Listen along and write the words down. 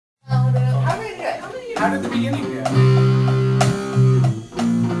How did the beginning go?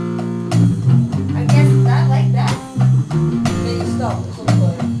 I guess not like that. Then you stop. It's so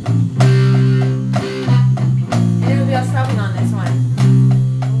good. And it'll be us strumming on this one.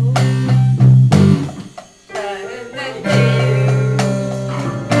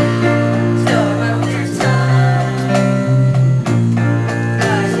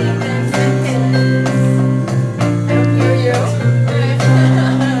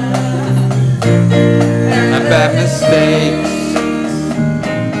 Bad mistakes.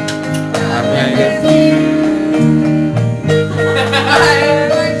 I made a few.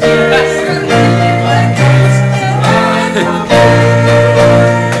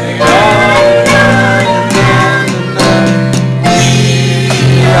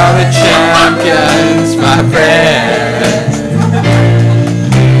 We are the champions, my friends,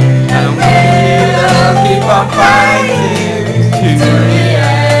 and we'll keep on fighting to the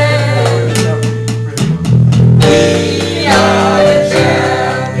end.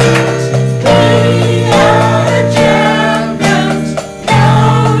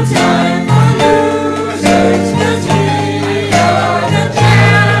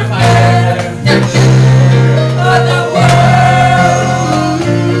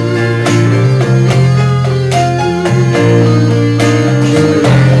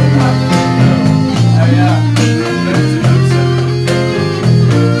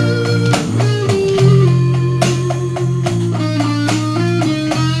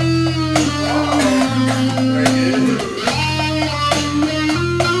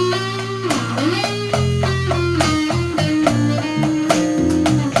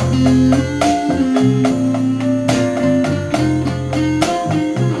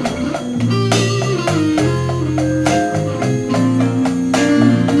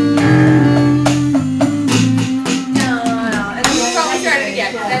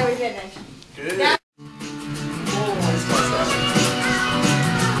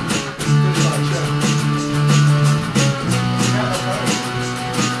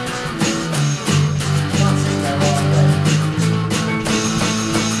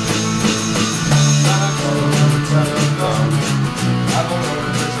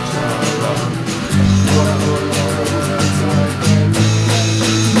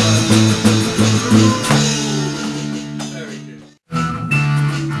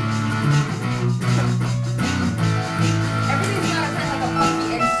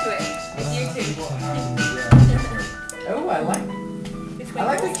 I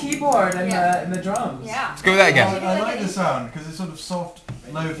like the keyboard and the drums. Yeah. Let's go with that again. I like the sound because it's sort of soft,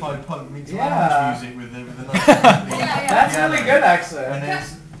 lo-fi punk meets Yeah. lounge music with the nice That's really good, actually.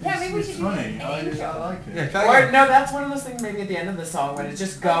 And maybe we should do funny. an I intro. like it. Yeah, Or no, that's one of those things maybe at the end of the song when it's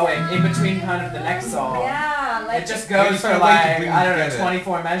just going in between kind of the next song. Yeah, like It just Yeah, goes it's for like like, to bring I don't know, together.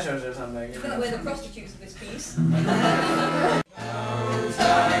 24 measures or something. we're the prostitutes of this piece.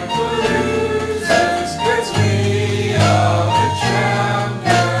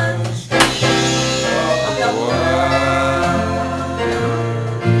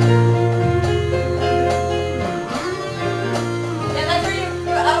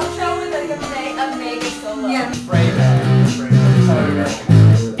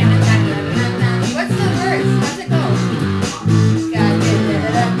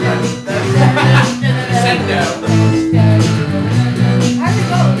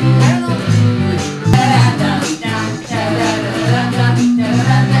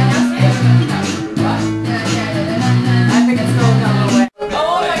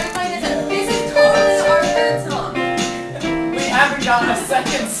 On a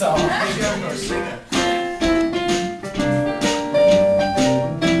second song.